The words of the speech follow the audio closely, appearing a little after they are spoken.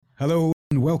Hello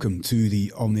and welcome to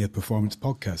the Omnia Performance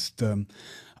Podcast.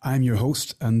 I'm your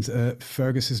host, and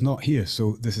Fergus is not here,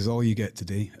 so this is all you get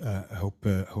today. I hope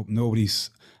nobody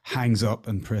hangs up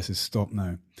and presses stop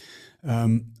now.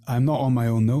 I'm not on my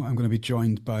own though. I'm going to be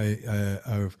joined by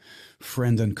our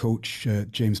friend and coach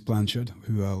James Blanchard,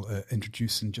 who I'll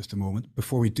introduce in just a moment.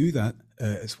 Before we do that,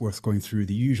 it's worth going through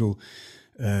the usual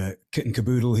kit and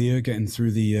caboodle here, getting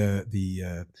through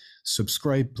the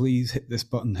subscribe, please, hit this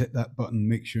button, hit that button,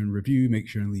 make sure and review, make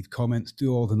sure and leave comments,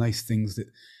 do all the nice things that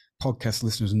podcast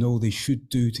listeners know they should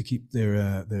do to keep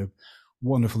their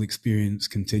wonderful experience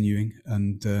continuing,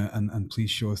 and please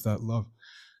show us that love.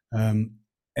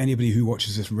 Anybody who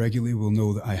watches this regularly will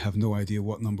know that I have no idea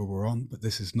what number we're on, but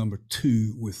this is number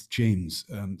 2 with James.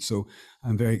 So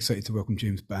I'm very excited to welcome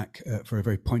James back for a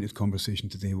very pointed conversation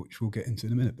today, which we'll get into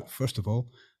in a minute. But first of all,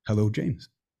 hello, James.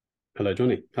 Hello,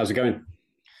 Johnny. How's it going?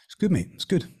 It's good, mate. It's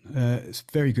good. It's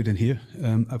very good in here.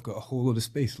 I've got a whole lot of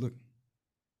space. Look.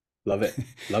 Love it.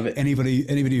 Love it. Anybody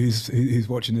who's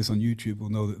watching this on YouTube will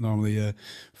know that normally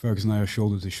Fergus and I are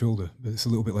shoulder to shoulder, but it's a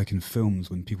little bit like in films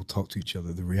when people talk to each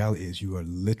other. The reality is you are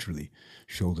literally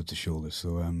shoulder to shoulder.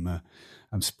 So I'm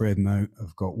spreading out.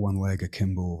 I've got one leg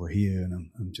akimbo over here,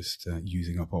 and I'm just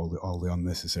using up all the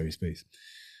unnecessary space.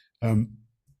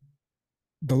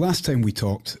 The last time we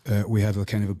talked, we had a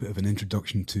kind of a bit of an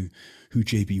introduction to who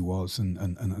JB was and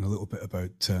a little bit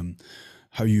about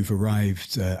how you've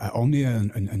arrived at Omnia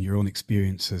and your own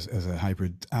experience as a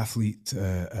hybrid athlete,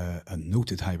 a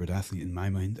noted hybrid athlete in my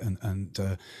mind, and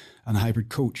a hybrid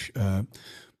coach. But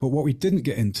what we didn't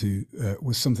get into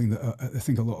was something that I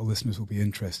think a lot of listeners will be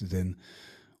interested in,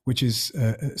 which is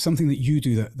something that you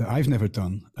do that I've never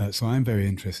done. So I'm very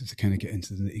interested to kind of get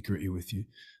into the nitty-gritty with you.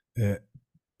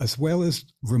 As well as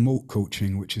remote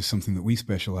coaching, which is something that we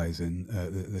specialize in,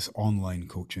 this online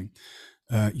coaching.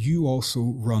 You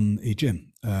also run a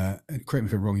gym. Correct me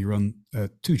if I'm wrong, you run 2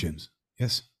 gyms,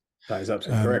 yes? That is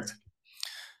absolutely correct.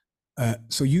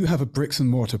 So you have a bricks and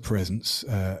mortar presence.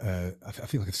 I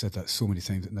feel like I've said that so many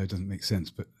times that now doesn't make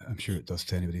sense, but I'm sure it does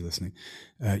to anybody listening.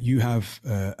 You have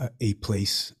a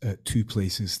place, 2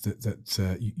 places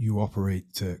that you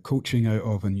operate coaching out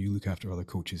of, and you look after other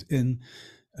coaches in.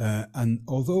 And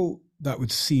although that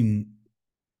would seem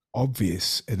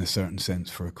obvious in a certain sense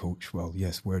for a coach, well,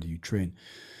 yes, where do you train?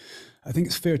 I think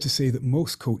it's fair to say that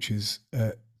most coaches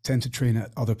tend to train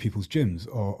at other people's gyms,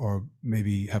 or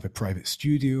maybe have a private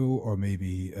studio, or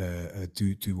maybe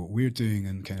do what we're doing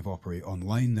and kind of operate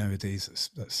online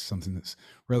nowadays. That's something that's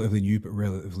relatively new, but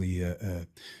relatively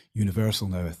universal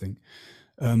now, I think.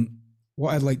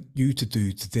 What I'd like you to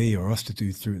do today, or us to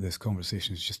do through this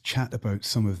conversation, is just chat about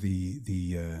some of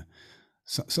the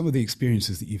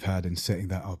experiences that you've had in setting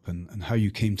that up, and how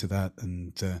you came to that,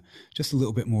 and just a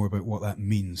little bit more about what that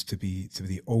means to be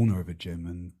the owner of a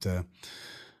gym,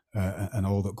 and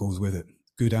all that goes with it,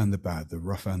 good and the bad, the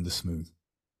rough and the smooth.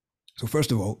 So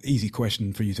first of all, easy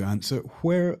question for you to answer: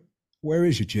 Where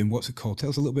is your gym? What's it called? Tell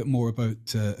us a little bit more about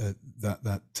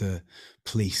that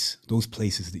place, those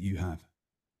places that you have.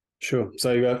 Sure.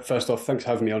 So first off, thanks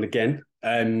for having me on again.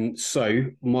 So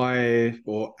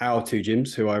our 2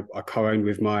 gyms, who I co-own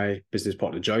with my business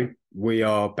partner Joe, we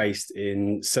are based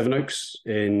in Sevenoaks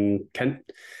in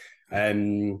Kent,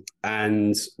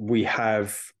 and we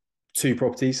have 2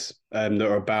 properties that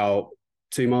are about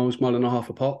 2 miles, mile and a half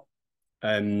apart.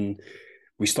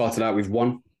 We started out with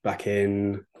one back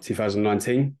in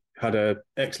 2019, had an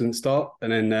excellent start,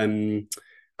 and then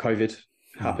COVID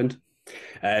happened.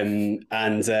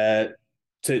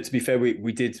 To be fair,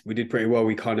 we did pretty well.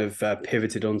 We kind of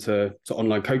pivoted onto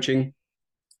online coaching,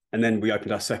 and then we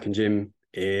opened our second gym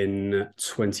in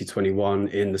 2021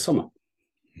 in the summer.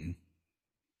 Mm-hmm.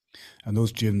 And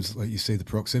those gyms, like you say, the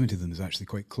proximity to them is actually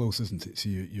quite close, isn't it? So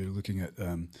you're looking at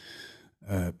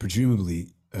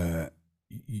presumably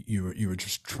you were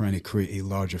just trying to create a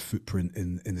larger footprint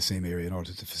in the same area in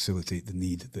order to facilitate the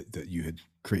need that you had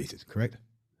created, correct?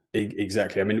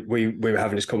 Exactly. I mean, we were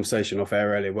having this conversation off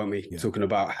air earlier, weren't we? Yeah. Talking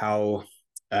about how,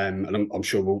 and I'm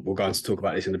sure we'll go on to talk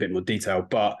about this in a bit more detail,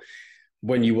 but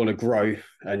when you want to grow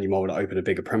and you might want to open a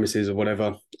bigger premises or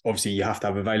whatever, obviously you have to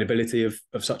have availability of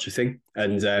such a thing.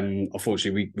 And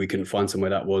unfortunately, we couldn't find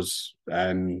somewhere that was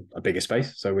a bigger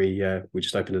space. So we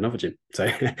just opened another gym. So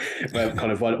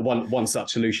kind of one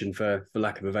such solution for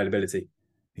lack of availability.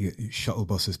 You shuttle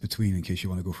buses between in case you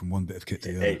want to go from one bit of kit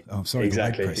to the other. I'm sorry,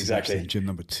 exactly. Gym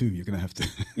number 2, you're going to have to.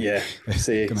 Yeah,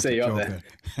 see you up there.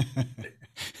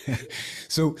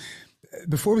 So,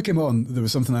 before we came on, there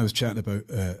was something I was chatting about,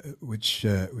 which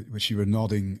you were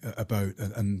nodding about,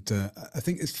 and I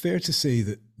think it's fair to say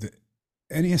that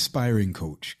any aspiring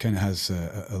coach kind of has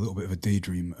a little bit of a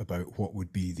daydream about what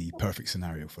would be the perfect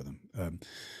scenario for them.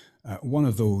 One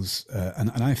of those,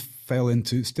 and I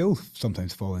still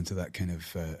sometimes fall into that kind of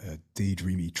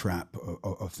daydreamy trap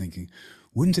of thinking,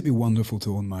 wouldn't it be wonderful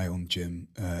to own my own gym?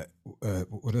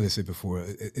 What did I say before?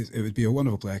 It would be a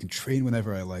wonderful place. I can train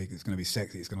whenever I like. It's going to be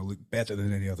sexy. It's going to look better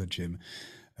than any other gym.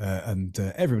 And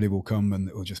everybody will come, and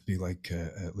it will just be like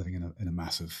living in a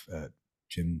massive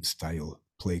gym style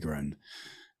playground.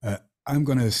 I'm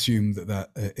going to assume that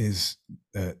is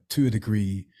to a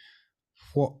degree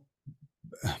what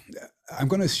I'm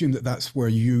going to assume that that's where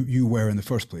you were in the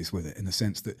first place with it, in the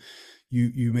sense that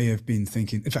you may have been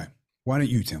thinking. In fact, why don't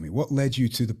you tell me what led you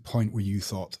to the point where you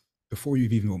thought, before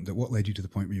you've even opened it, what led you to the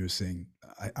point where you were saying,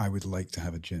 I would like to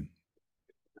have a gym?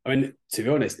 I mean, to be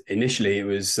honest, initially it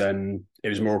was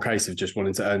more a case of just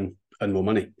wanting to earn more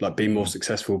money, like be more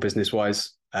successful business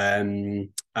wise, and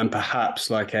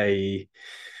perhaps like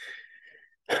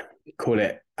call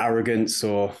it arrogance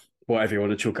or whatever you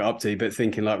want to chalk it up to, but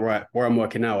thinking like, right, where I'm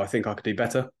working now, I think I could do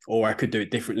better, or I could do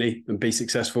it differently and be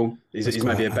successful. Is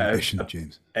maybe a better ambition,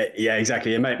 James. Yeah,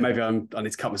 exactly. And maybe I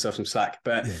need to cut myself some slack.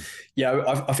 But yeah,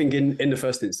 I think in the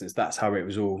first instance, that's how it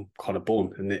was all kind of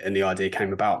born, and the idea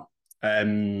came about.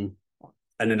 And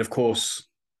then of course,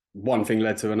 one thing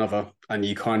led to another, and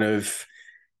you kind of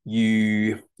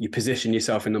you position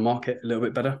yourself in the market a little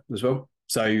bit better as well.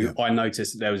 So I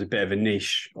noticed that there was a bit of a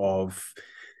niche of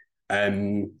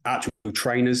actual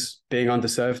trainers being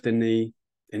underserved in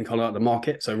kind of like the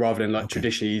market. So rather than like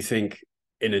traditionally, you think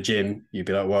in a gym, you'd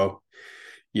be like, well,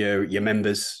 your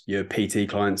members, your PT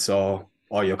clients are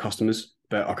your customers.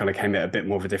 But I kind of came at a bit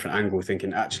more of a different angle,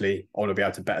 thinking actually I want to be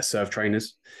able to better serve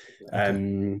trainers.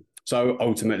 So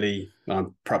ultimately,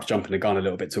 I'm perhaps jumping the gun a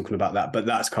little bit talking about that, but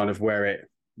that's kind of where it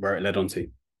led on to.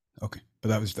 Okay, but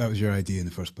that was your idea in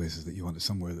the first place, is that you wanted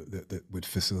somewhere that would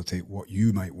facilitate what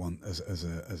you might want as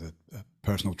a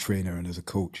personal trainer and as a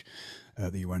coach,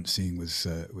 that you weren't seeing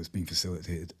was being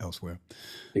facilitated elsewhere.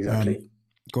 Exactly.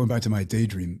 Going back to my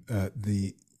daydream,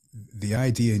 the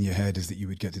idea in your head is that you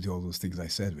would get to do all those things I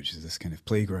said, which is this kind of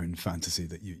playground fantasy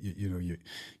that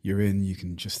you're in. You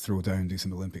can just throw down, do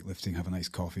some Olympic lifting, have a nice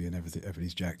coffee, and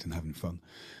everybody's jacked and having fun.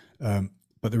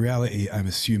 But the reality, I'm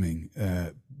assuming,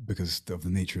 because of the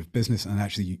nature of business, and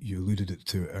actually you alluded it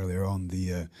to earlier on,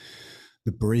 the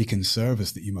break in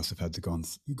service that you must have had to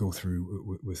go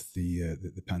through with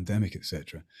the pandemic,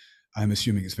 etc. I'm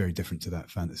assuming it's very different to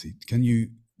that fantasy. Can you?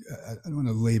 I don't want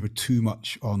to labor too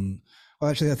much on.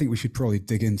 Well, actually, I think we should probably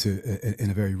dig into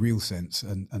in a very real sense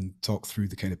and talk through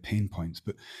the kind of pain points.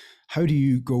 But how do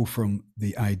you go from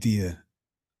the idea,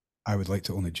 I would like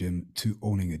to own a gym, to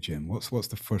owning a gym? What's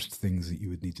the first things that you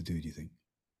would need to do you think?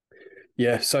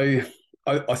 Yeah, so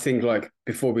I think like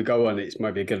before we go on, it's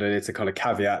maybe a good idea to kind of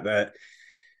caveat that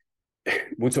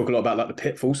we'll talk a lot about like the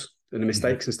pitfalls and the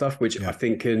mistakes and stuff, which I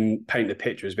think can paint the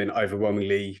picture has been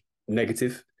overwhelmingly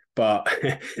negative. But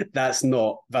that's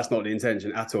not the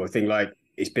intention at all. I think like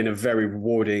it's been a very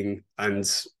rewarding and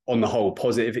on the whole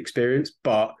positive experience.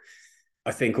 But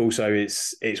I think also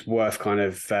it's worth kind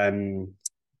of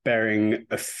bearing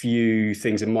a few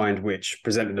things in mind which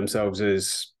presented themselves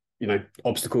as,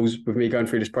 obstacles with me going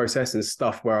through this process, and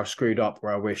stuff where I screwed up,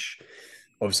 where I wish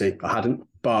obviously I hadn't.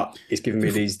 But it's given me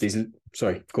these.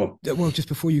 Sorry, go on. Well, just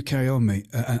before you carry on, mate,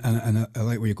 and I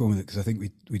like where you're going with it, because I think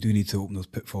we do need to open those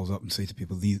pitfalls up and say to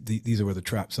people, these are where the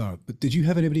traps are. But did you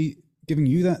have anybody giving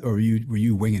you that, or were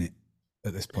you winging it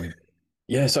at this point?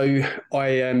 Yeah, so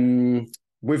I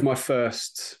with my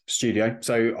first studio,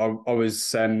 so I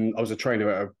was a trainer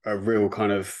at a real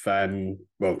kind of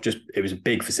it was a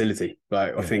big facility,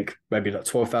 like I think maybe like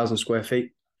 12,000 square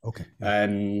feet. Okay.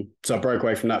 So I broke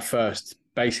away from that first,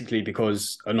 basically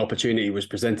because an opportunity was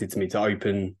presented to me to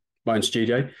open my own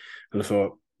studio, and I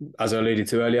thought, as I alluded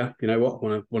to earlier, you know what,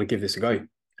 I want to give this a go.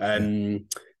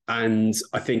 And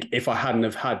I think if I hadn't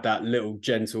have had that little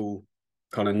gentle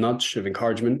kind of nudge of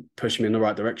encouragement, pushing me in the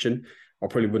right direction, I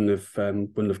probably wouldn't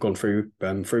have gone through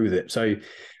with it. So,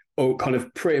 kind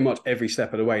of pretty much every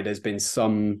step of the way, there's been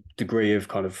some degree of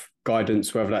kind of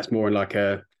guidance, whether that's more in like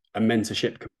a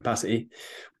mentorship capacity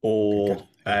or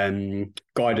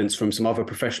guidance from some other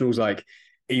professionals. Like,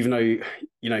 even though,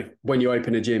 when you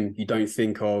open a gym, you don't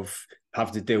think of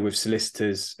having to deal with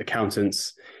solicitors,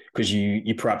 accountants, because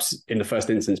you perhaps in the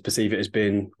first instance perceive it as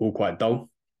being all quite dull.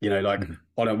 I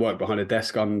don't work behind a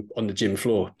desk, I'm on the gym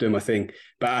floor doing my thing.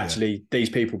 But actually, these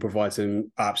people provide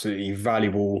some absolutely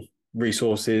valuable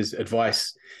resources,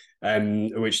 advice,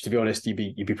 which, to be honest, you'd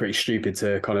be pretty stupid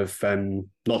to kind of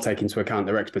not take into account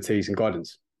their expertise and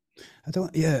guidance. I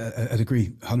don't. Yeah, I'd agree.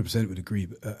 100% would agree.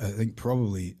 But I think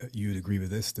probably you would agree with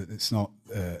this, that it's not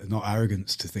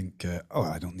arrogance to think, oh,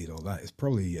 I don't need all that. It's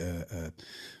probably,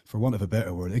 for want of a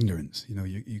better word, ignorance. You know,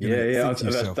 you're going Yeah, to yeah, think to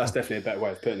yourself, that's oh, definitely a better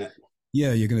way of putting it.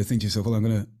 yeah, you're going to think to yourself, well, I'm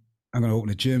going to open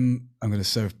a gym. I'm going to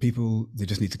serve people. They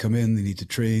just need to come in. They need to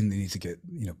train. They need to get,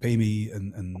 pay me,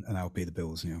 and I'll pay the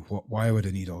bills. You know, why would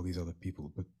I need all these other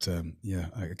people? But yeah,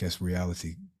 I guess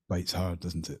reality bites hard,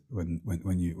 doesn't it?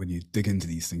 When you dig into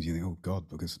these things, you think, oh God,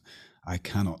 because I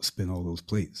cannot spin all those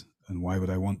plates, and why would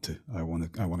I want to? I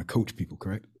want to coach people,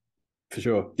 correct? For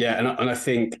sure. Yeah, and I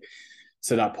think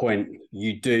to that point,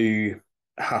 you do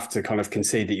have to kind of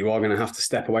concede that you are going to have to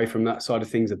step away from that side of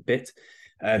things a bit.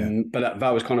 Yeah, But that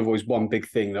was kind of always one big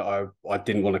thing that I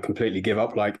didn't want to completely give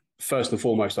up. Like, first and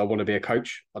foremost, I want to be a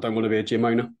coach. I don't want to be a gym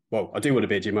owner. Well, I do want to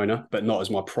be a gym owner, but not as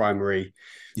my primary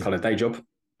yeah. kind of day job.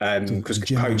 So Because the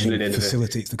gym coaching owning at the end of it,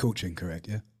 facilitates the coaching, correct?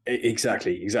 Yeah,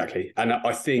 exactly. And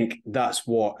I think that's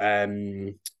what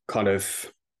kind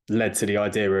of led to the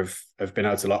idea of being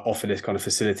able to like offer this kind of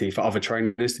facility for other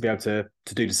trainers to be able to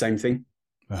do the same thing.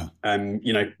 uh-huh.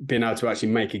 Being able to actually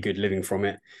make a good living from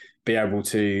it, be able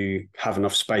to have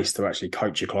enough space to actually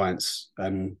coach your clients,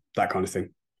 that kind of thing.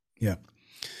 Yeah.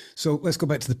 So let's go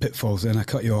back to the pitfalls. Then I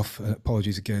cut you off.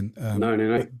 Apologies again.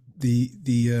 No.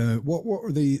 But what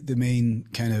were the main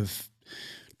kind of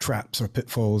traps or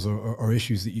pitfalls or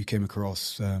issues that you came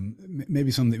across?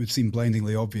 Maybe some that would seem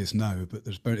blindingly obvious now, but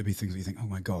there's bound to be things that you think, oh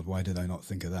my God, why did I not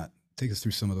think of that? Take us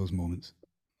through some of those moments.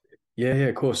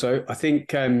 Yeah, cool. So I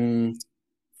think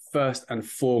first and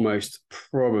foremost,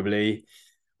 probably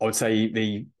I would say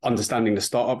the understanding the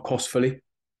startup cost fully.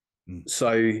 Mm.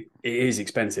 So it is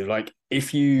expensive. Like,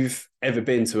 if you've ever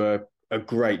been to a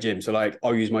great gym, so like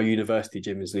I'll use my university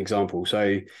gym as an example.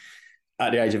 So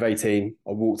at the age of 18,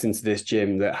 I walked into this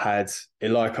gym that had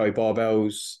Elico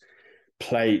barbells,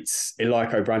 plates,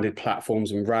 Elico branded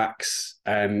platforms and racks.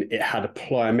 It had a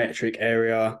plyometric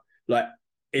area. Like,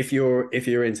 if you're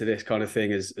into this kind of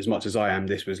thing as much as I am,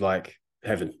 this was like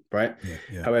heaven, right?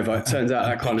 Yeah. However, it turns out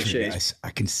I'm that kind of picturing shit it.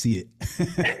 I can see it.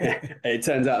 it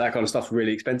turns out that kind of stuff's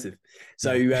really expensive.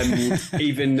 So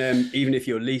even if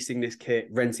you're leasing this kit,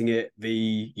 renting it,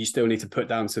 you still need to put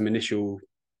down some initial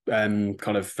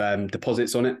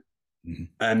deposits on it.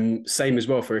 Mm-hmm. Same as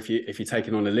well for if you're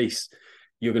taking on a lease,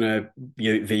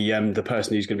 the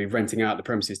person who's going to be renting out the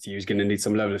premises to you is going to need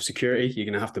some level of security. You're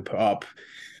going to have to put up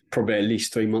probably at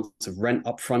least 3 months of rent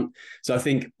up front. So I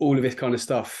think all of this kind of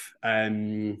stuff,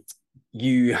 it's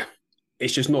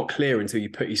just not clear until you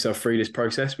put yourself through this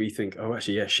process where you think, oh,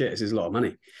 actually, yeah, shit, this is a lot of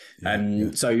money. Yeah.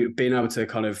 So being able to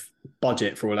kind of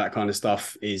budget for all that kind of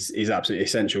stuff is absolutely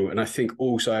essential. And I think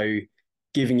also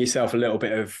giving yourself a little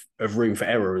bit of room for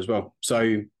error as well.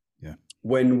 So yeah.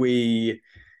 when we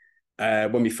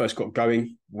first got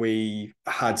going, we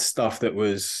had stuff that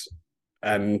was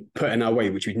put in our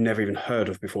way, which we'd never even heard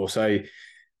of before. So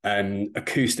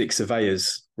acoustic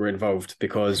surveyors were involved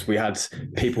because we had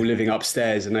people living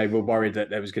upstairs and they were worried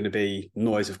that there was going to be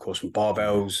noise, of course, from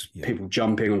barbells, people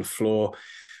jumping on the floor,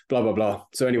 blah, blah, blah.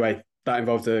 So anyway, that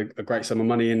involved a great sum of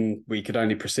money, and we could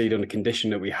only proceed on the condition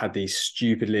that we had these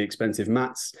stupidly expensive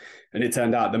mats. And it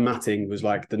turned out the matting was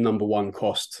like the number one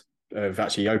cost of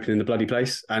actually opening the bloody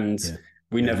place. And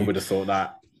we never would have thought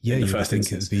that. Yeah, you would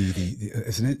think it would be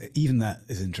even that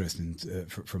is interesting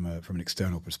from an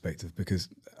external perspective, because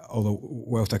although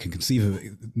whilst I can conceive of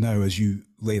it now as you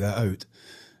lay that out,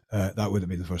 that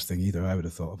wouldn't be the first thing either I would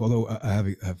have thought of. Although I have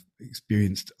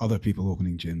experienced other people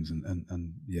opening gyms,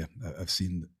 and yeah, I've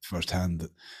seen firsthand that,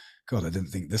 God, I didn't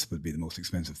think this would be the most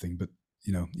expensive thing, but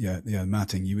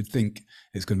matting, you would think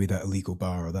it's going to be that illegal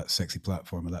bar or that sexy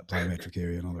platform or that plyometric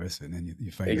area and all the rest of it, and then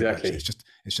you find exactly it's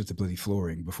just the bloody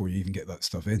flooring before you even get that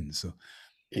stuff in. So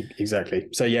exactly.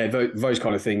 So yeah, those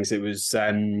kind of things. It was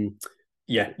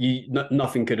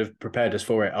nothing could have prepared us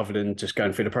for it other than just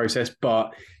going through the process.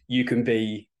 But you can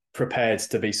be prepared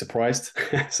to be surprised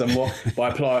somewhat by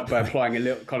applying a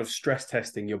little kind of stress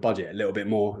testing your budget a little bit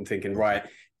more and thinking, right,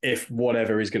 if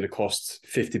whatever is going to cost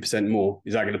 50% more,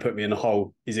 is that going to put me in a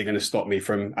hole? Is it going to stop me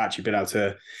from actually being able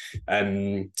to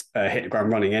hit the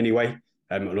ground running anyway?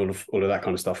 And all of that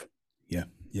kind of stuff. Yeah.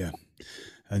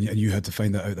 And you had to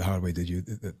find that out the hard way, did you?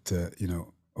 That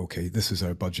okay, this is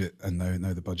our budget, and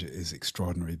now the budget is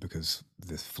extraordinary because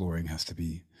the flooring has to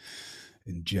be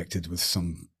injected with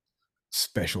some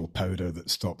special powder that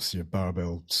stops your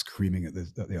barbell screaming at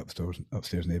the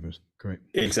upstairs neighbors. Great.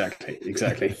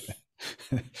 Exactly.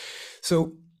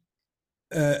 So,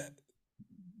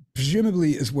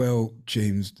 presumably as well,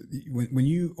 James, when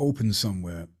you open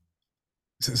somewhere,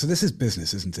 So this is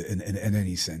business, isn't it? In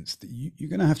any sense, that you're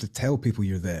going to have to tell people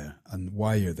you're there and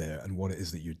why you're there and what it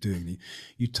is that you're doing.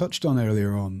 You touched on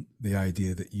earlier on the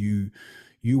idea that you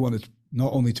wanted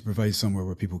not only to provide somewhere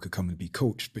where people could come and be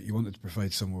coached, but you wanted to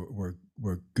provide somewhere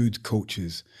where good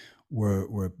coaches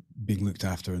were being looked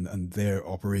after, and their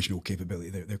operational capability,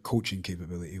 their coaching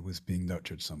capability was being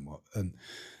nurtured somewhat. And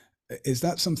is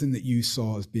that something that you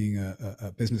saw as being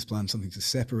a business plan, something to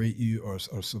separate you, or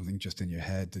something just in your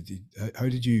head? How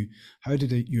did you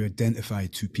identify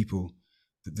to people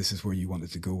that this is where you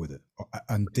wanted to go with it?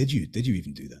 And did you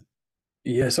even do that?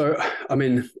 Yeah, so I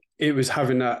mean, it was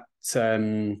having that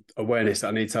awareness that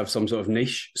I need to have some sort of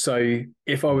niche. So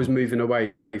if I was moving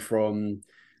away from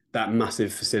that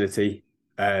massive facility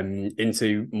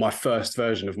into my first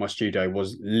version of my studio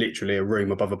was literally a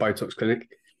room above a Botox clinic.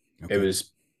 Okay. It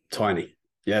was tiny.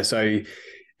 Yeah. So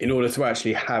in order to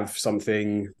actually have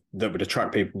something that would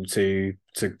attract people to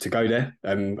go there,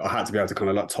 I had to be able to kind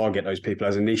of like target those people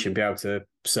as a niche and be able to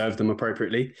serve them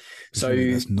appropriately. Presumably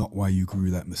so that's not why you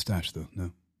grew that mustache, though.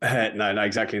 No. No,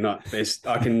 exactly not.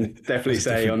 I can definitely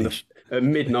say on the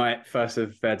midnight, 1st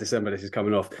of December, this is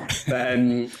coming off. But,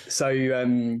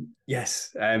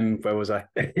 yes, where was I?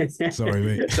 Sorry,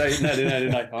 mate. So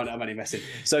no, I'm only messing.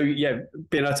 So yeah,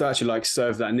 being able to actually like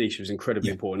serve that niche was incredibly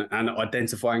important, and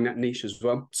identifying that niche as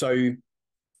well. So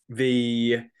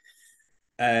the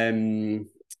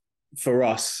for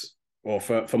us, or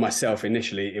for myself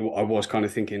initially, I was kind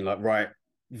of thinking like, right,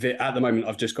 at the moment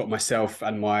I've just got myself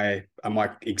and my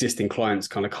existing clients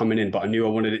kind of coming in, but I knew I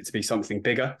wanted it to be something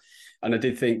bigger. And I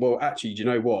did think, well, actually, do you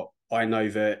know what? I know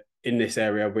that in this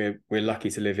area, we're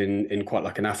lucky to live in quite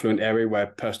like an affluent area where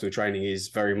personal training is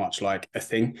very much like a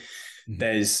thing. Mm-hmm.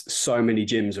 There's so many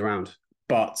gyms around,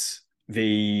 but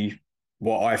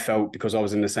what I felt, because I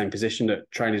was in the same position, that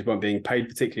trainers weren't being paid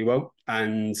particularly well.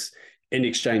 And in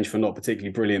exchange for not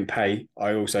particularly brilliant pay,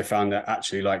 I also found that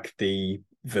actually like the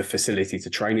facility to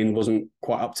training wasn't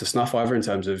quite up to snuff either, in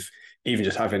terms of even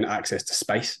just having access to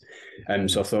space.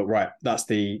 So I thought, right, that's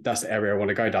the area I want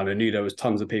to go down. I knew there was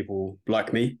tons of people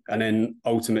like me, and then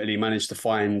ultimately managed to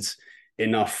find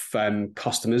enough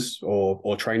customers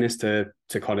or trainers to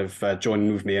kind of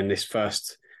join with me in this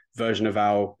first version of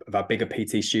our bigger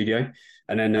PT studio.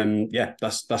 And then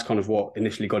that's kind of what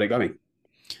initially got it going.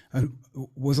 And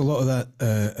was a lot of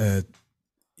that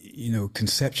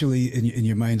conceptually in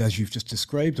your mind as you've just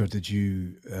described, or did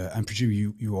you? I'm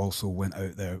presuming you also went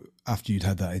out there after you'd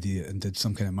had that idea and did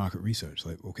some kind of market research.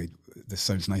 Like, okay, this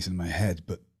sounds nice in my head,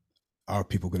 but are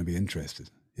people going to be interested?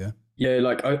 Yeah. Yeah,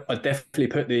 like I definitely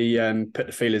put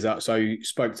the feelers out. So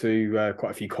spoke to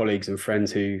quite a few colleagues and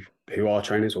friends who are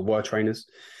trainers or were trainers,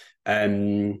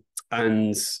 and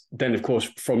then of course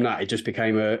from that it just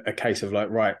became a case of like,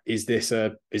 right, is this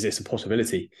a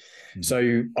possibility? Mm-hmm.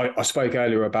 So I spoke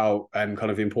earlier about kind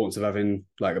of the importance of having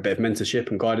like a bit of mentorship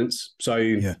and guidance. So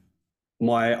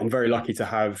I'm very lucky to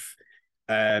have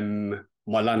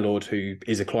my landlord, who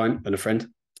is a client and a friend.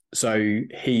 So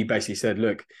he basically said,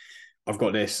 look, I've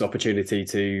got this opportunity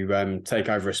to take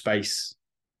over a space,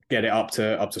 get it up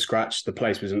to scratch. The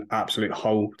place was an absolute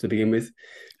hole to begin with.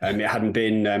 It hadn't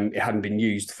been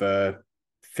used for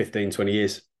 15, 20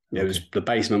 years. Okay. It was, the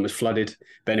basement was flooded.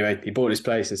 But anyway, he bought this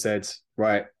place and said,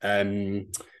 right, I'm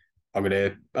going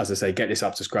to, as I say, get this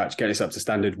up to scratch, get this up to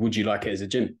standard. Would you like it as a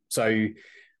gym? So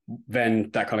then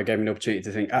that kind of gave me an opportunity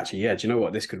to think, actually, yeah, do you know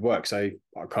what? This could work. So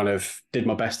I kind of did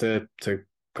my best to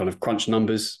kind of crunch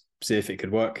numbers, see if it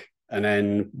could work. And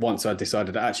then once I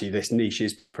decided that actually this niche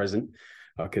is present,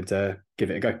 I could give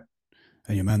it a go.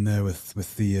 And your man there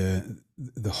with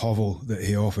the hovel that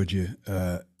he offered you,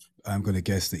 I'm going to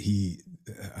guess that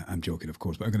I'm joking, of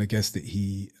course, but I'm going to guess that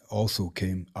he also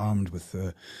came armed with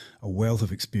a wealth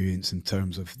of experience in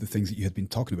terms of the things that you had been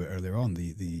talking about earlier on.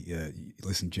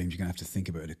 Listen, James, you're going to have to think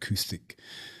about an acoustic,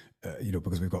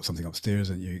 because we've got something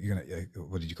upstairs, and you're going to,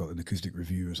 what did you call it, an acoustic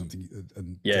review or something?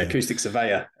 And, acoustic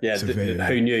surveyor. Yeah, surveyor,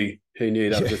 who knew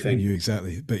that was a thing? Who knew,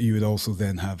 exactly. But you would also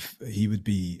then he would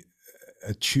be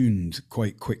attuned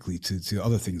quite quickly to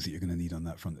other things that you're going to need on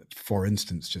that front. For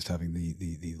instance, just having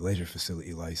the leisure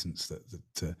facility license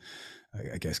that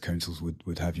I guess councils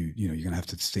would have you. You're going to have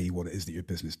to say what it is that your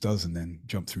business does, and then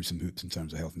jump through some hoops in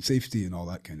terms of health and safety and all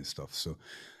that kind of stuff. So,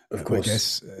 of course, I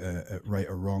guess right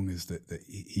or wrong is that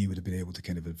he would have been able to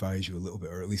kind of advise you a little bit,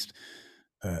 or at least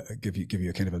give you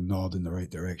a kind of a nod in the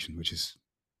right direction, which is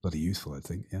bloody useful, I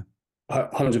think. Yeah,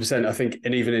 100%. I think,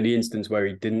 and even in the instance where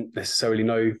he didn't necessarily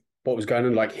know what was going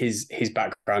on, like his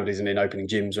background isn't in opening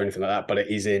gyms or anything like that, but it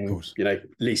is in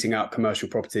leasing out commercial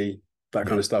property, that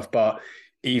kind of stuff. But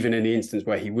even in the instance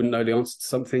where he wouldn't know the answer to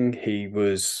something, he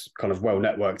was kind of well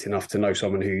networked enough to know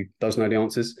someone who does know the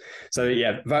answers. So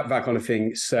yeah, that kind of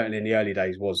thing certainly in the early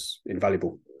days was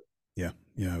invaluable. Yeah,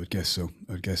 I would guess so.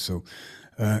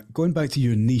 Going back to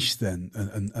your niche then,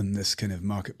 and this kind of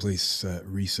marketplace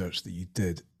research that you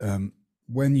did,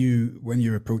 when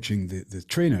you're approaching the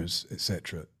trainers,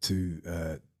 etc.,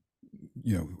 to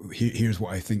here's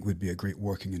what I think would be a great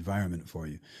working environment for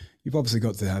you. You've obviously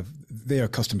got to have, they are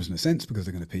customers in a sense because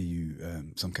they're going to pay you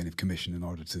some kind of commission in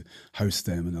order to house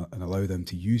them and allow them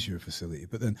to use your facility.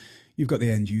 But then you've got the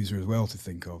end user as well to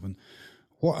think of. And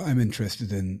what I'm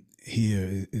interested in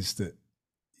here is that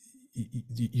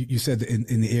you said that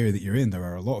in the area that you're in, there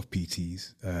are a lot of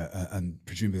PTs and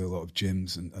presumably a lot of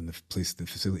gyms, and the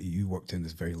facility you worked in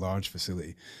is a very large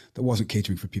facility that wasn't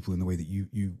catering for people in the way that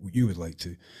you would like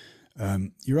to.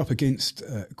 You're up against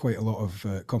quite a lot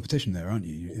of competition there, aren't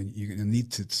you? You're going to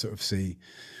need to sort of say,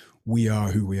 we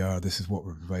are who we are, this is what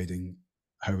we're providing,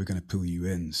 how are we going to pull you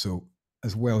in? So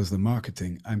as well as the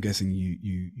marketing, I'm guessing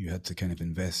you had to kind of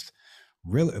invest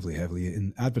relatively heavily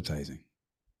in advertising.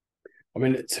 I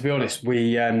mean, to be honest,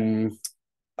 we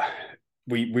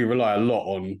rely a lot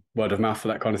on word of mouth for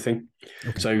that kind of thing.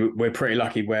 Okay. So we're pretty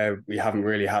lucky where we haven't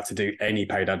really had to do any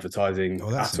paid advertising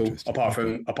at all, apart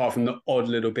from the odd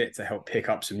little bit to help pick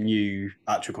up some new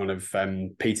actual kind of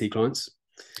PT clients.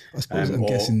 I suppose I'm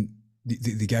guessing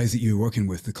the guys that you're working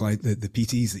with, the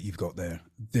PTs that you've got there,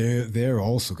 they're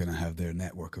also going to have their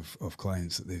network of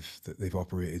clients that they've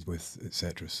operated with,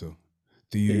 etc. So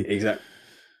do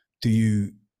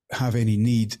you have any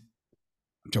need?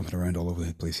 I'm jumping around all over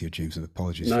the place here, James, and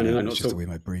apologies. No, it's just the way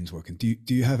my brain's working. Do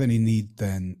you have any need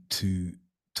then to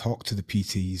talk to the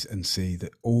PTs and say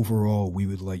that overall we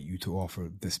would like you to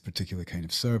offer this particular kind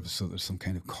of service so there's some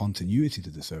kind of continuity to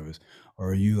the service? Or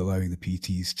are you allowing the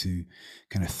PTs to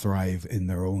kind of thrive in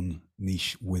their own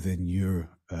niche within your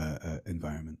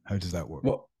environment? How does that work?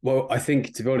 Well, I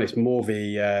think, to be honest, more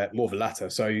the latter.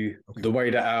 So the way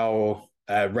that our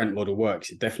rent model works,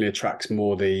 it definitely attracts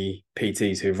more the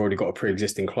PTs who've already got a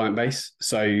pre-existing client base.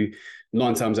 So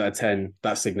 9 times out of 10,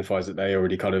 that signifies that they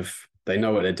already they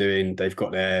know what they're doing. They've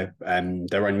got their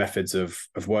own methods of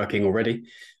working already.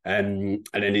 And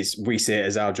then we see it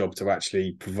as our job to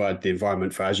actually provide the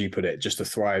environment for, as you put it, just to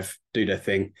thrive, do their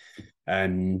thing.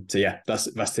 So yeah,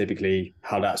 that's typically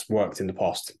how that's worked in the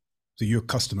past. So your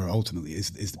customer ultimately is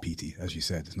the PT, as you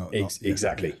said. It's not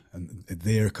exactly, and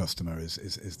their customer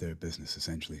is their business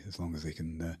essentially, as long as they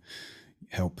can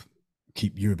help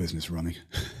keep your business running.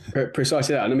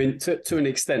 Precisely that. And I mean, to an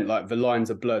extent, like the lines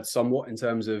are blurred somewhat in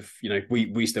terms of,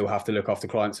 we still have to look after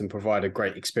clients and provide a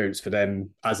great experience for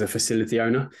them as a facility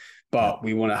owner. But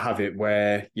we want to have it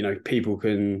where, people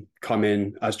can come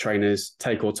in as trainers,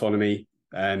 take autonomy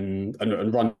and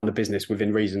run the business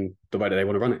within reason, the way that they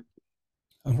want to run it.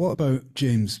 And what about,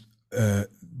 James,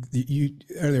 you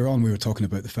earlier on we were talking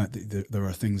about the fact that there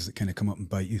are things that kind of come up and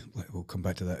bite you. Like, we'll come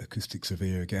back to that acoustic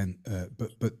surveyor again.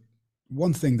 But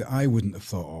one thing that I wouldn't have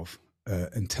thought of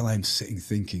until I'm sitting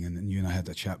thinking, and you and I had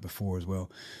that chat before as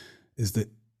well, is that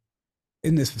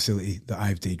in this facility that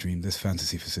I've daydreamed, this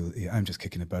fantasy facility, I'm just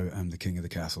kicking about, I'm the king of the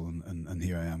castle, and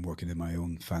here I am working in my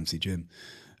own fancy gym.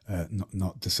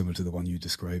 Not dissimilar to the one you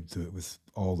described with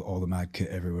all the mad kit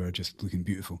everywhere, just looking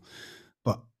beautiful.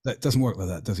 But that doesn't work like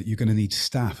that, does it? You're going to need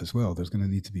staff as well. There's going to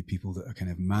need to be people that are kind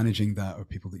of managing that, or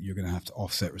people that you're going to have to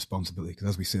offset responsibility. Because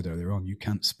as we said earlier on, you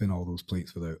can't spin all those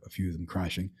plates without a few of them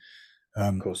crashing.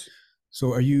 Of course.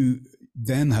 So are you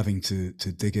then having to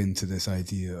dig into this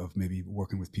idea of maybe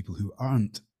working with people who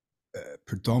aren't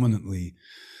predominantly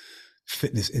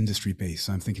fitness industry based?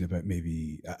 So I'm thinking about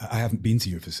maybe, I haven't been to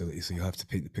your facility, so you'll have to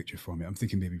paint the picture for me. I'm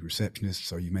thinking maybe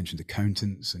receptionists, or you mentioned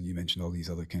accountants, and you mentioned all these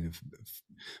other kind of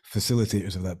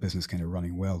facilitators of that business kind of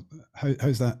running well.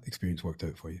 How's that experience worked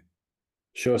out for you?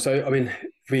 Sure. So, I mean,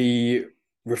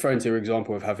 referring to your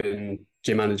example of having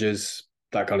gym managers,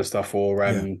 that kind of stuff, or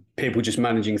people just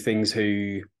managing things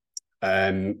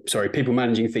people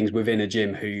managing things within a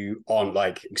gym who aren't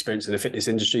like experienced in the fitness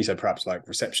industry. So perhaps like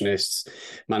receptionists,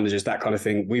 managers, that kind of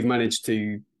thing. We've managed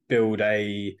to build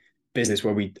a business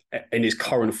where in its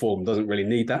current form, doesn't really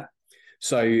need that.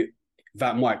 So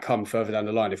that might come further down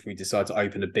the line if we decide to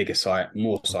open a bigger site,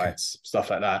 more sites, stuff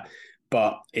like that.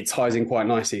 But it ties in quite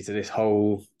nicely to this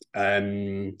whole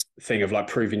thing of like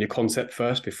proving your concept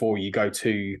first before you go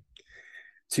too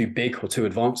big or too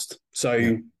advanced.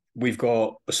 So we've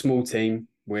got a small team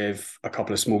with a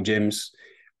couple of small gyms.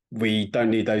 We don't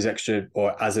need those extra,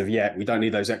 or as of yet, we don't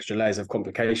need those extra layers of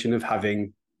complication of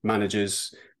having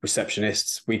managers,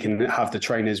 receptionists. We can have the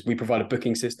trainers. We provide a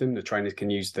booking system. The trainers can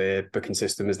use their booking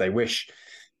system as they wish.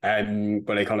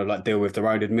 but they kind of like deal with their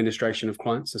own administration of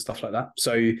clients and stuff like that.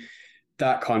 So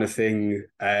that kind of thing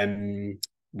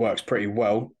works pretty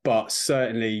well, but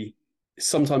certainly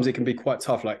sometimes it can be quite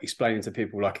tough, like explaining to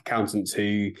people like accountants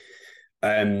who,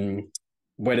 when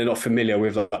they're not familiar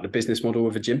with like the business model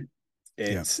of a gym,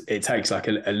 it takes like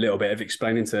a little bit of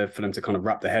explaining for them to kind of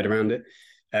wrap their head around it.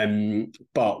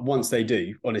 But once they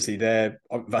do, honestly,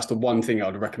 that's the one thing I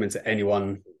would recommend to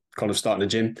anyone kind of starting a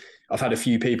gym. I've had a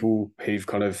few people who've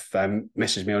kind of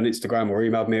messaged me on Instagram or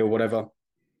emailed me or whatever,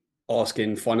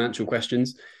 asking financial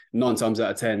questions. 9 times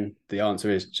out of 10, the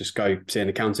answer is just go see an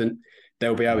accountant.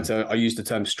 They'll be able to, I used the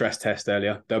term stress test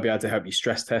earlier. They'll be able to help you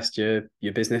stress test your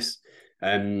business.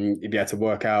 You'll be able to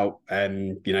work out,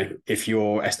 if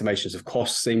your estimations of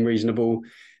costs seem reasonable,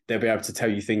 they'll be able to tell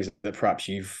you things that perhaps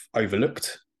you've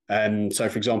overlooked. So,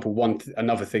 for example,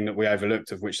 another thing that we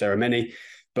overlooked, of which there are many,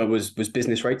 but was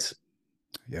business rates.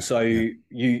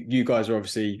 You guys are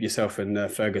obviously, yourself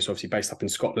and Fergus, obviously based up in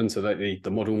Scotland, so that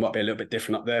the model might be a little bit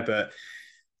different up there. But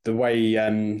the way,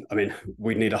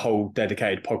 we'd need a whole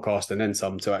dedicated podcast and then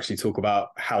some to actually talk about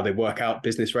how they work out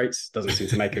business rates. Doesn't seem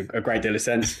to make a great deal of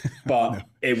sense. But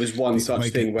it was one such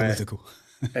thing where,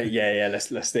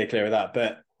 let's steer clear of that.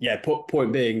 But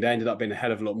point being, they ended up being a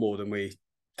hell of a lot more than we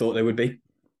thought they would be.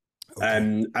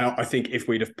 And I think if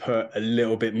we'd have put a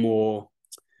little bit more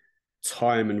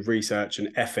time and research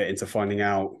and effort into finding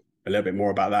out a little bit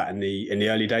more about that in the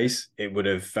early days, it would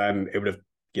have done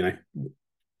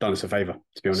us a favor,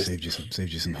 to be honest.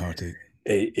 Saved you some heartache.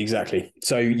 Exactly.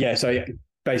 So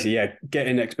basically,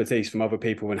 getting expertise from other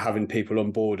people and having people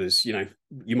on board, as you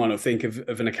might not think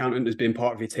of an accountant as being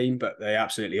part of your team, but they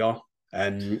absolutely are.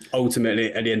 And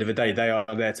ultimately, at the end of the day, they are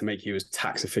there to make you as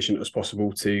tax efficient as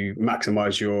possible, to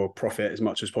maximize your profit as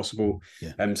much as possible.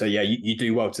 You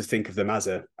do well to think of them as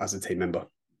a team member.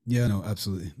 Yeah, no,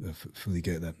 absolutely. I fully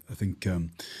get that. I think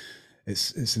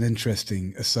it's an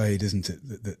interesting aside, isn't it?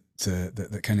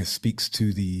 That kind of speaks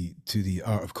to the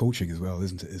art of coaching as well,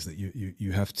 isn't it? Is that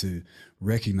you have to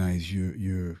recognize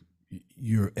your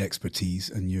expertise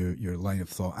and your line of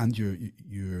thought and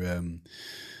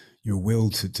your will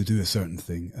to do a certain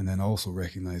thing, and then also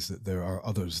recognize that there are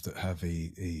others that have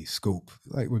a scope.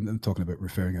 Like when I'm talking about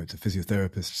referring out to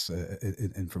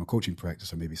physiotherapists from a coaching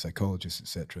practice, or maybe psychologists,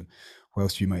 etc.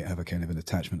 Whilst you might have a kind of an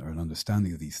attachment or an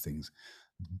understanding of these things,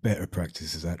 better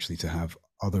practice is actually to have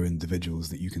other individuals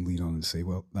that you can lean on and say,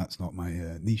 well, that's not my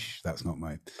niche, that's not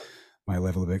my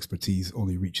level of expertise,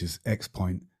 only reaches X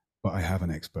point, but I have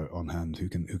an expert on hand who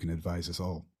can advise us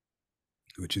all,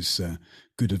 which is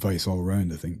good advice all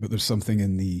around, I think. But there's something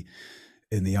in the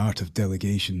art of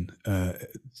delegation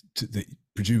that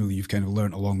presumably you've kind of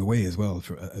learned along the way as well,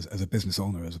 as a business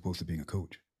owner, as opposed to being a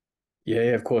coach.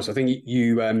 Yeah, of course. I think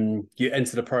you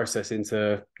enter the process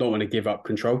into not want to give up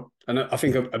control, and I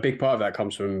think a big part of that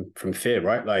comes from fear,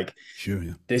 right? Like, sure,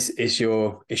 yeah. This is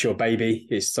your baby.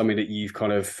 It's something that you've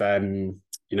kind of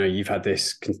you've had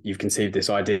you've conceived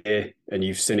this idea and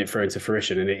you've seen it through into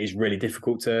fruition, and it is really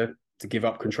difficult to give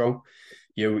up control.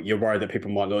 You're worried that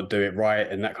people might not do it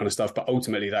right and that kind of stuff, but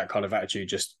ultimately that kind of attitude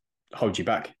just holds you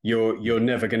back. You're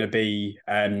never going to be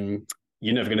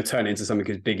you're never going to turn it into something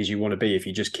as big as you want to be if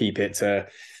you just keep it to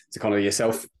kind of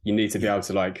yourself. You need to be able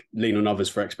to like lean on others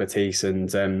for expertise and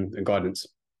guidance.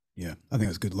 Yeah, I think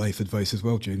that's good life advice as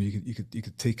well, Jamie. You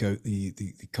could take out the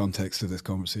context of this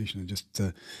conversation and just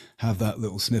have that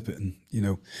little snippet, and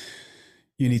you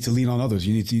need to lean on others.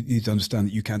 You need to understand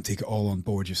that you can't take it all on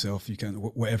board yourself. You can't,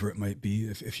 whatever it might be.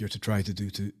 If you're to try to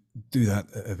do that,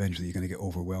 eventually you're going to get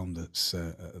overwhelmed. That's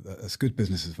good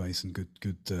business advice and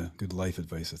good life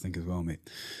advice, I think, as well, mate.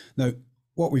 Now,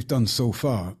 what we've done so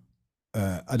far,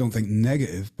 I don't think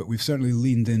negative, but we've certainly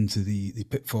leaned into the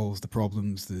pitfalls, the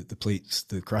problems, the plates,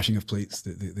 the crashing of plates,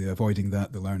 the avoiding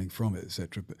that, the learning from it,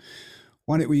 etc. But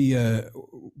why don't we?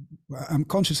 I'm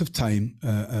conscious of time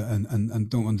and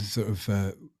don't want to sort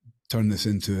of turn this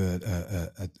into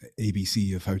a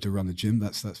ABC of how to run a gym.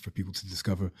 That's for people to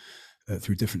discover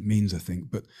through different means, I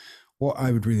think. But what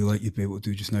I would really like you to be able to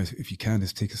do just now, if you can,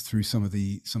 is take us through some of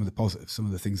the positives, some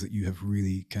of the things that you have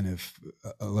really kind of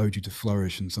allowed you to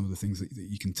flourish, and some of the things that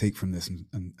you can take from this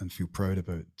and feel proud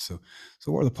about. So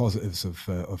what are the positives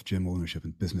of gym ownership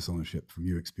and business ownership from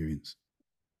your experience?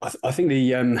 I think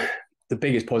the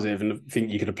biggest positive, and I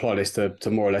think you could apply this to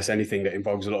more or less anything that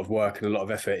involves a lot of work and a lot of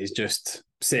effort, is just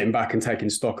sitting back and taking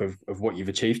stock of what you've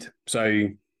achieved. So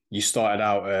you started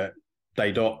out at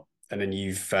day dot, and then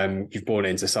you've brought it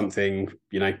into something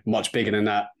much bigger than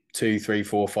that, 2, 3,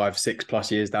 4, 5,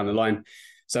 6+ years down the line.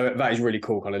 So that is really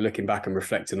cool, kind of looking back and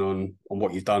reflecting on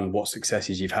what you've done, what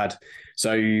successes you've had.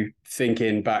 So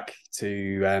thinking back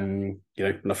to when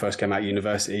I first came out of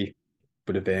university,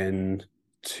 would have been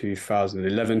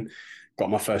 2011. Got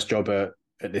my first job at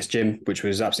this gym, which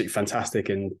was absolutely fantastic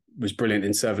and was brilliant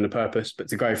in serving a purpose. But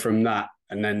to go from that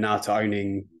and then now to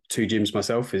owning 2 gyms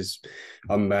myself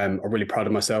I'm really proud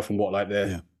of myself and what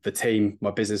the team,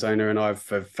 my business owner and I've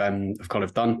kind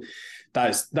of done.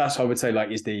 That's I would say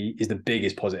like is the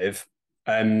biggest positive.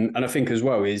 And I think as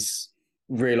well is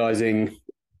realizing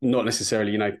not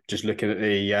necessarily, just looking at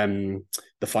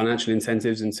the financial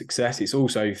incentives and success. It's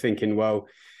also thinking, well,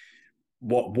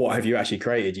 what have you actually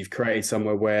created? You've created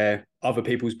somewhere where other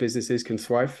people's businesses can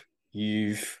thrive.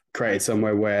 You've created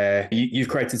somewhere where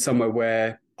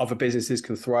other businesses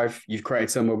can thrive. You've created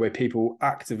somewhere where people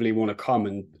actively want to come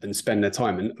and spend their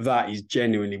time. And that is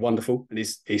genuinely wonderful. And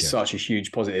is such a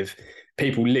huge positive.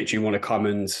 People literally want to come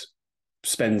and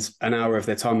spend an hour of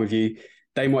their time with you.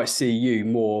 They might see you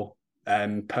more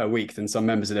per week than some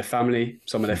members of their family,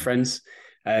 some of their friends.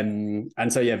 And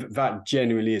so, that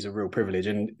genuinely is a real privilege.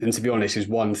 And to be honest, is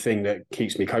one thing that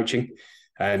keeps me coaching.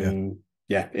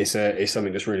 It's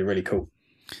something that's really, really cool.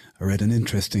 I read an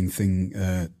interesting thing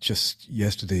just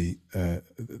yesterday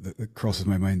that crosses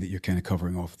my mind that you're kind of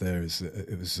covering off there.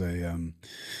 It was a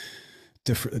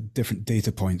different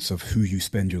data points of who you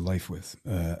spend your life with,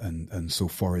 and so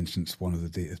for instance, one of the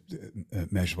data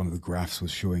measures, one of the graphs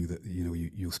was showing that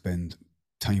you'll spend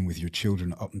time with your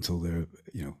children up until they're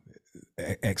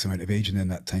X amount of age, and then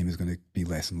that time is going to be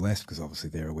less and less because obviously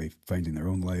they're away finding their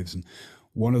own lives. And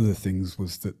one of the things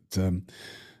was that,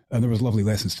 and there was lovely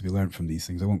lessons to be learned from these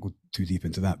things. I won't go too deep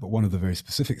into that, but one of the very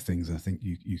specific things, I think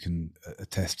you can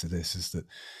attest to this, is that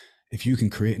if you can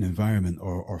create an environment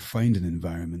or find an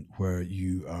environment where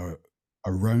you are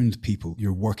around people,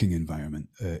 your working environment,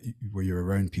 where you're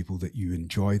around people that you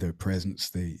enjoy their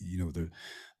presence,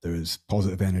 there's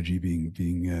positive energy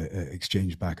being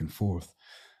exchanged back and forth,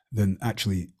 then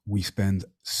actually we spend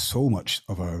so much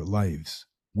of our lives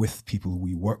with people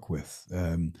we work with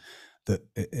that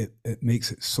it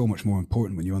makes it so much more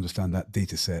important when you understand that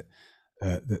data set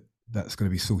that's going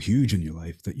to be so huge in your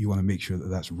life that you want to make sure that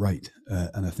that's right.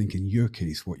 And I think in your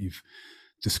case, what you've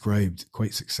described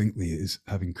quite succinctly is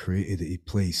having created a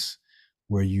place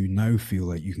where you now feel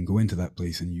like you can go into that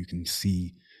place and you can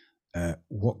see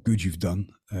what good you've done.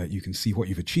 You can see what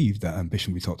you've achieved. That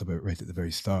ambition we talked about right at the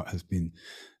very start has been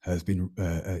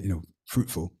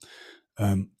fruitful.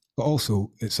 But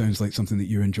also, it sounds like something that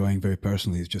you're enjoying very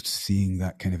personally is just seeing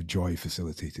that kind of joy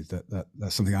facilitated.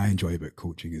 That's something I enjoy about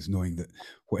coaching, is knowing that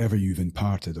whatever you've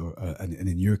imparted, and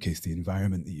in your case, the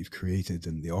environment that you've created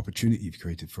and the opportunity you've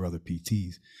created for other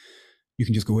PTs, you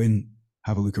can just go in,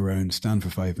 have a look around, stand for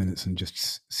 5 minutes, and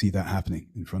just see that happening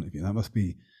in front of you. That must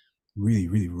be really,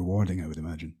 really rewarding, I would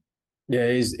imagine. Yeah,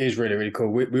 it is really, really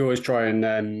cool. We always try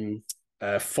and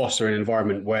foster an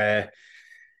environment where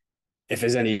if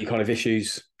there's any kind of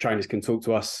issues, trainers can talk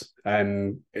to us.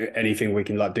 Anything we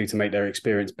can do to make their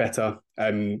experience better.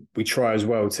 We try as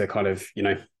well to kind of,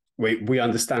 we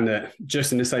understand that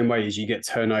just in the same way as you get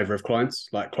turnover of clients,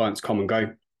 like clients come and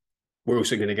go, we're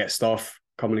also going to get staff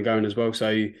coming and going as well.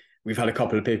 So we've had a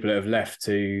couple of people that have left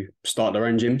to start their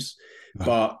own gyms,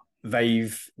 but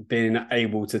they've been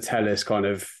able to tell us kind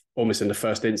of almost in the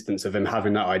first instance of them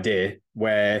having that idea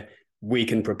where we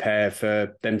can prepare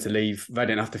for them to leave. They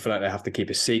don't have to feel like they have to keep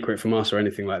a secret from us or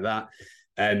anything like that.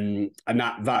 And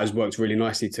that has worked really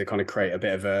nicely to kind of create a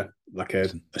bit of a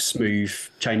smooth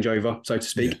changeover, so to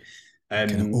speak. Yeah.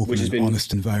 Kind of open which has been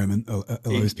honest environment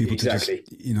allows people exactly.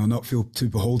 to just, not feel too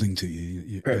beholden to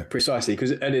you. Precisely,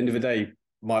 because at the end of the day,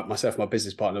 myself, my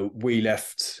business partner, we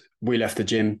left the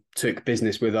gym, took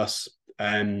business with us.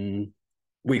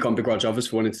 We can't begrudge others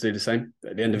for wanting to do the same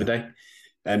at the end of the day.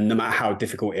 And no matter how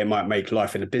difficult it might make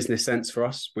life in a business sense for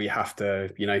us, we have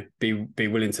to, be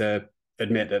willing to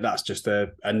admit that that's just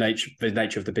the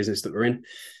nature of the business that we're in.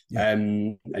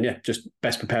 Yeah. Just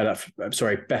best prepare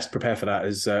for that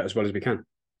as well as we can.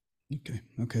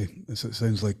 Okay. So it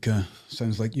sounds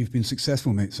like you've been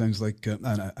successful, mate. Sounds like, and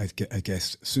I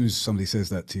guess as soon as somebody says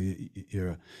that to you, you're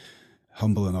a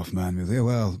humble enough man with,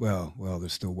 well,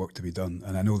 there's still work to be done.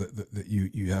 And I know that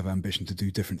you have ambition to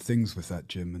do different things with that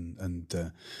gym,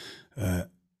 and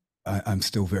I'm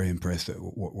still very impressed at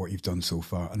what you've done so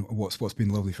far. And what's been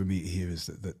lovely for me to hear is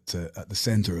that at the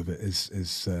center of it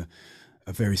is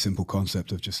a very simple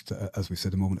concept of just, as we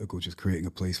said a moment ago, just creating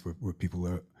a place where people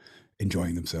are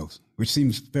enjoying themselves, which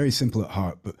seems very simple at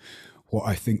heart. But what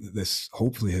I think that this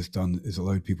hopefully has done is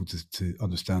allowed people to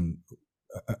understand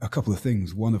a couple of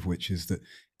things. One of which is that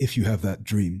if you have that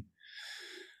dream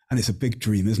And it's a big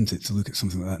dream, isn't it, to look at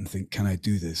something like that and think, can I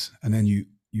do this? And then you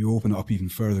open it up even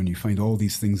further and you find all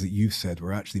these things that you've said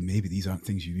where actually maybe these aren't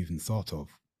things you've even thought of.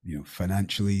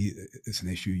 Financially, it's an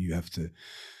issue. You have to,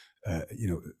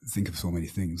 think of so many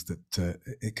things that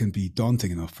it can be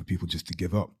daunting enough for people just to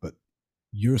give up. But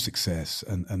your success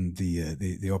and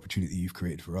the opportunity you've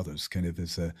created for others kind of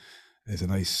is a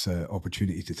nice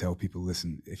opportunity to tell people,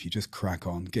 listen, if you just crack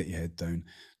on, get your head down,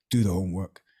 do the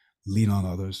homework, lean on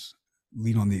others,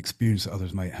 lean on the experience that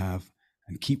others might have,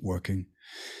 and keep working,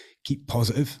 keep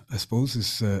positive, I suppose,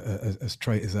 as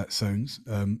trite as that sounds,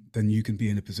 then you can be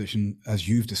in a position, as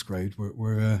you've described,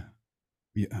 where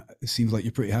it seems like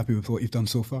you're pretty happy with what you've done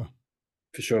so far.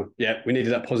 For sure. Yeah, we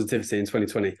needed that positivity in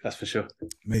 2020, that's for sure.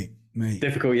 Mate.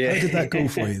 Difficult, yeah. How did that go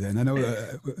for you then? I know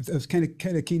I was kind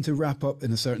of keen to wrap up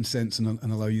in a certain sense and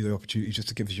allow you the opportunity just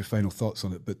to give us your final thoughts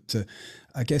on it. But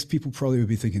I guess people probably would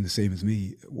be thinking the same as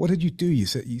me. What did you do? You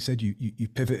said you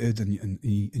pivoted and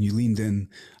you leaned in.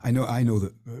 I know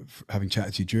that having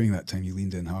chatted to you during that time, you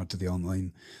leaned in hard to the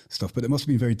online stuff, but it must have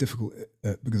been very difficult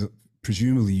because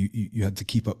presumably you had to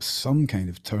keep up some kind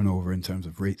of turnover in terms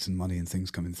of rates and money and things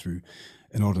coming through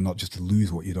in order not just to lose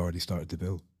what you'd already started to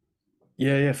build.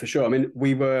 Yeah, for sure. I mean,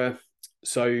 without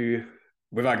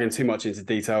getting too much into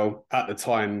detail, at the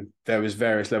time, there was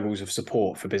various levels of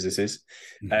support for businesses.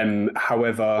 Mm-hmm.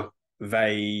 However,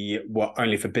 they were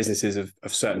only for businesses of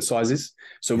certain sizes.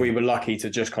 So we were lucky to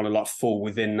just kind of like fall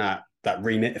within that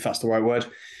remit, if that's the right word.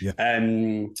 Yeah.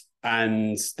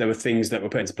 And there were things that were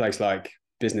put into place like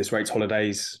business rates,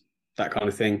 holidays, that kind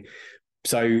of thing.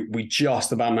 So we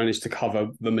just about managed to cover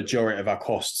the majority of our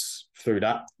costs through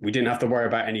that. We didn't have to worry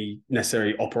about any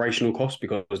necessary operational costs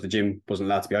because the gym wasn't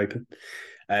allowed to be open.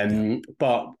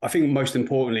 But I think most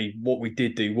importantly, what we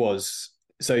did do was,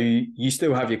 so you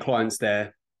still have your clients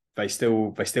there. They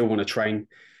still want to train.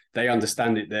 They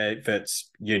understand it there that,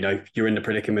 you're in the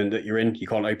predicament that you're in. You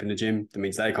can't open the gym. That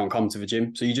means they can't come to the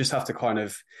gym. So you just have to kind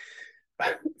of,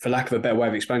 for lack of a better way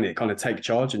of explaining it, kind of take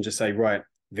charge and just say, right,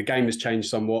 the game has changed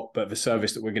somewhat, but the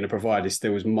service that we're going to provide is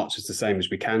still as much as the same as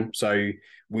we can. So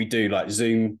we do like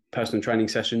Zoom personal training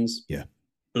sessions. Yeah.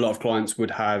 A lot of clients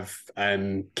would have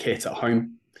kit at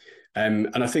home. And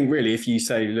I think really, if you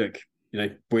say, look,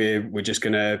 we're just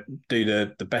going to do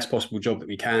the best possible job that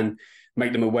we can,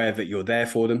 make them aware that you're there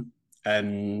for them.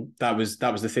 That was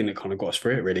the thing that kind of got us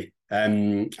through it, really.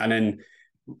 And then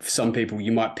for some people,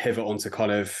 you might pivot onto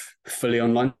kind of fully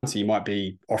online. So you might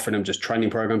be offering them just training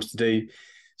programs to do.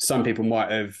 Some people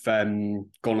might have gone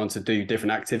on to do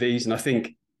different activities. And I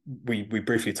think we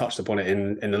briefly touched upon it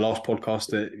in the last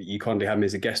podcast that you kindly had me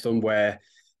as a guest on, where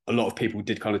a lot of people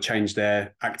did kind of change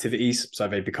their activities. So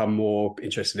they become more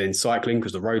interested in cycling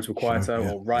because the roads were quieter,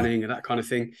 or running and that kind of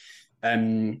thing.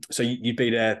 So you'd be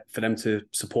there for them to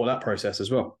support that process as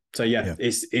well. So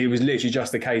it was literally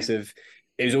just a case of,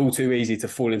 it was all too easy to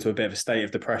fall into a bit of a state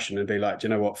of depression and be like, do you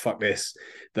know what, fuck this.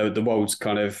 The world's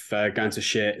kind of going to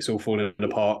shit. It's all falling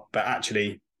apart. But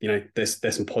actually, there's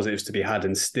some positives to be had,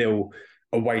 and still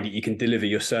a way that you can deliver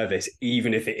your service,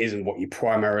 even if it isn't what you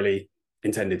primarily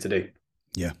intended to do.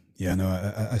 Yeah, no,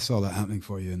 I saw that happening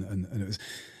for you. And it was,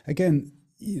 again,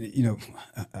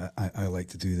 I like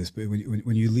to do this, but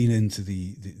when you lean into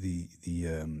the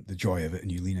joy of it,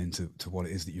 and you lean into what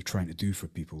it is that you're trying to do for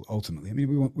people, ultimately, I mean,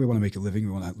 we want to make a living,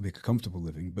 we want to make a comfortable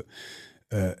living, but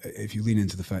if you lean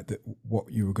into the fact that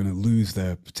what you were going to lose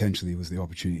there potentially was the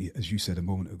opportunity, as you said a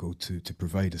moment ago, to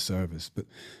provide a service, but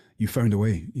you found a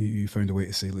way. You found a way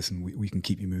to say, listen, we can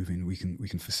keep you moving, we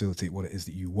can facilitate what it is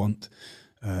that you want.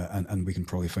 And we can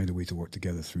probably find a way to work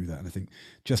together through that. And I think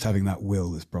just having that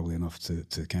will is probably enough to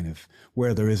kind of,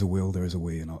 where there is a will, there is a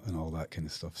way, and all that kind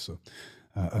of stuff. So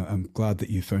I'm glad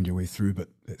that you found your way through, but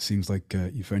it seems like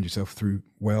you found yourself through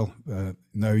well.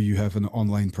 Now you have an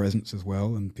online presence as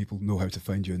well, and people know how to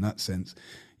find you in that sense.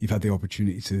 You've had the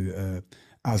opportunity to,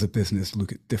 as a business,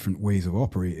 look at different ways of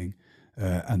operating.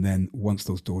 And then once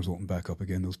those doors open back up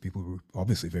again, those people were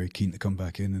obviously very keen to come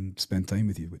back in and spend time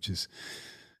with you, which is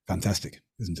fantastic,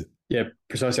 isn't it? Yeah,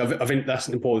 precisely. I think that's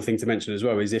an important thing to mention as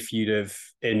well, is if you'd have,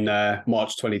 in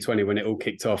March 2020, when it all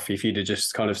kicked off, if you'd have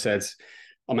just kind of said,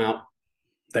 I'm out,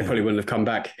 they probably wouldn't have come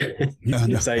back. Being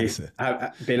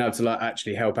able to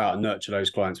actually help out and nurture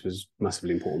those clients was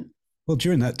massively important. Well,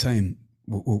 during that time,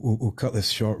 we'll cut this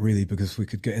short, really, because we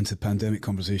could get into pandemic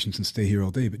conversations and stay here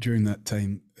all day. But during that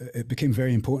time, it became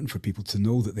very important for people to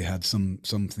know that they had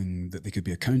something that they could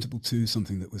be accountable to,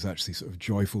 something that was actually sort of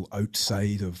joyful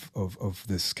outside of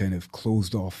this kind of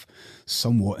closed off,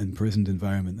 somewhat imprisoned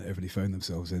environment that everybody found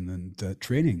themselves in. And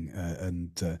training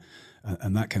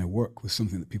and that kind of work was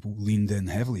something that people leaned in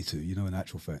heavily to, in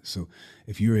actual fact. So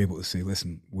if you're able to say,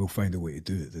 listen, we'll find a way to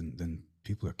do it, then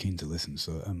people are keen to listen.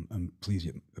 So I'm pleased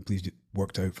it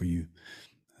worked out for you.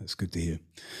 That's good to hear.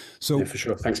 So yeah, for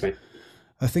sure. Thanks, mate.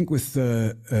 I think with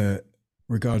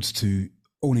regards to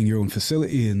owning your own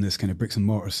facility in this kind of bricks and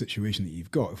mortar situation that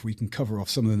you've got, if we can cover off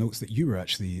some of the notes that you were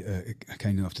actually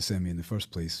kind enough to send me in the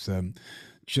first place,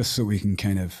 just so we can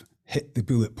kind of hit the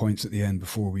bullet points at the end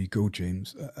before we go,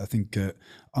 James. I think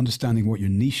understanding what your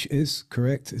niche is,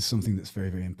 correct, is something that's very,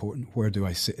 very important. Where do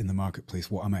I sit in the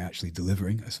marketplace? What am I actually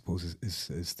delivering, I suppose,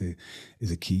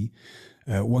 is a key.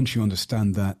 Once you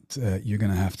understand that, you're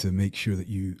going to have to make sure that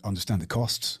you understand the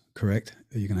costs, correct?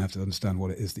 You're going to have to understand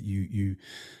what it is that you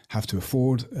have to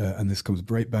afford. And this comes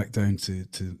right back down to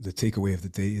the takeaway of the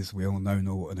day is we all now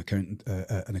know what an accountant,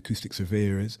 an acoustic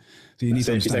surveyor is. So you need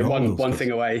to understand one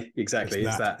thing away. Exactly.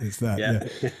 It's that. Yeah.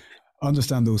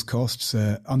 Understand those costs.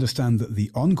 Understand that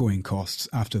the ongoing costs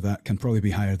after that can probably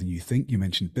be higher than you think. You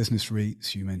mentioned business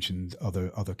rates. You mentioned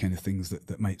other kind of things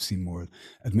that might seem more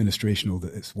administrational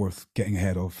that it's worth getting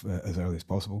ahead of as early as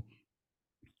possible.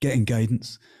 Getting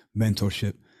guidance,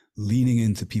 mentorship, leaning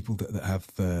into people that have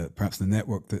perhaps the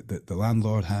network that the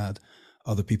landlord had,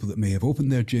 other people that may have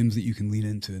opened their gyms that you can lean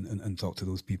into and talk to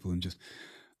those people and just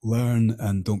learn,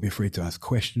 and don't be afraid to ask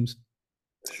questions.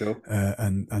 Sure.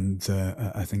 And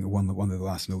I think one of the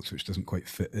last notes, which doesn't quite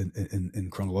fit in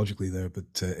chronologically there, but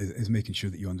is making sure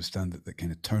that you understand that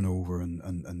kind of turnover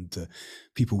and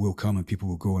people will come and people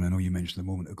will go. And I know you mentioned a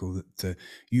moment ago that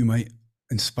you might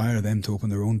inspire them to open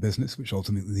their own business, which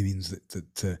ultimately means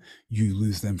that you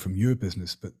lose them from your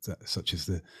business. But such is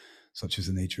the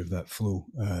nature of that flow.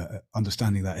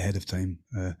 Understanding that ahead of time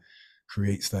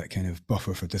creates that kind of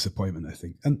buffer for disappointment, I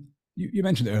think. And you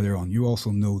mentioned it earlier on, you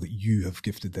also know that you have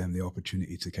gifted them the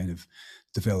opportunity to kind of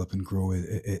develop and grow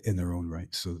in their own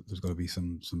right. So there's got to be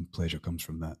some pleasure comes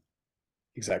from that.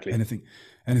 Exactly. Anything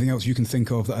else you can think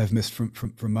of that I've missed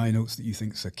from my notes that you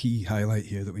think is a key highlight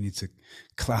here that we need to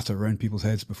clatter around people's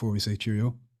heads before we say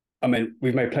cheerio? I mean,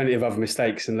 we've made plenty of other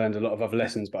mistakes and learned a lot of other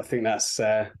lessons, but I think that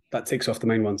ticks off the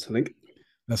main ones, I think.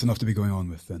 That's enough to be going on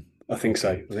with then. I think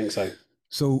so.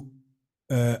 So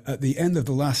at the end of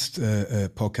the last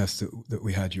podcast that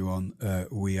we had you on,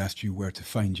 we asked you where to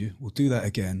find you. We'll do that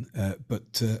again.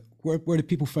 But where do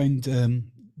people find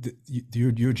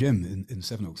your gym in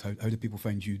Sevenoaks? How do people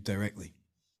find you directly?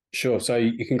 Sure. So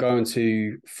you can go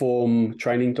onto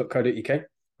formtraining.co.uk,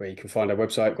 where you can find our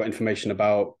website, got information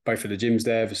about both of the gyms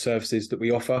there, the services that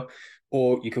we offer,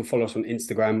 or you can follow us on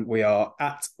Instagram. We are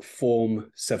at Form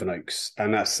Sevenoaks,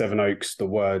 and that's Sevenoaks, the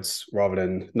words rather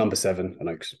than number 7 and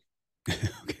Oaks.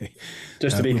 Okay.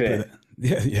 Just to be clear.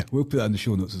 We'll put that in the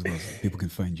show notes as well so people can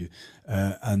find you.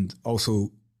 And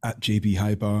also at JB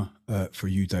Highbar for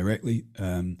you directly.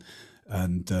 And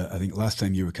I think last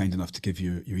time you were kind enough to give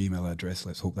your email address.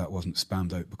 Let's hope that wasn't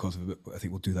spammed out because of it. But I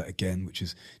think we'll do that again, which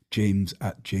is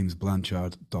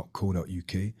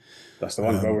james@jamesblanchard.co.uk. That's the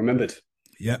one, well remembered.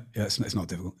 Yeah, it's not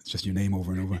difficult. It's just your name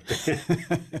over and over.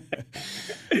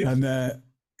 And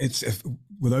it's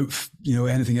without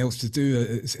anything else to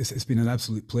do. It's been an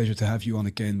absolute pleasure to have you on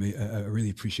again, mate. I really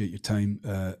appreciate your time.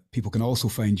 People can also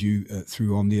find you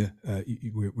through Omnia.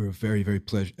 We're very, very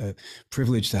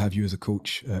privileged to have you as a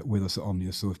coach with us at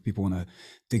Omnia. So if people want to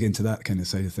dig into that kind of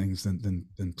side of things, then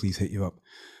please hit you up.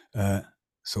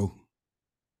 So,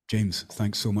 James,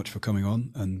 thanks so much for coming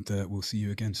on, and we'll see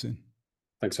you again soon.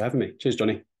 Thanks for having me. Cheers,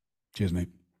 Johnny. Cheers, mate.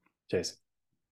 Cheers.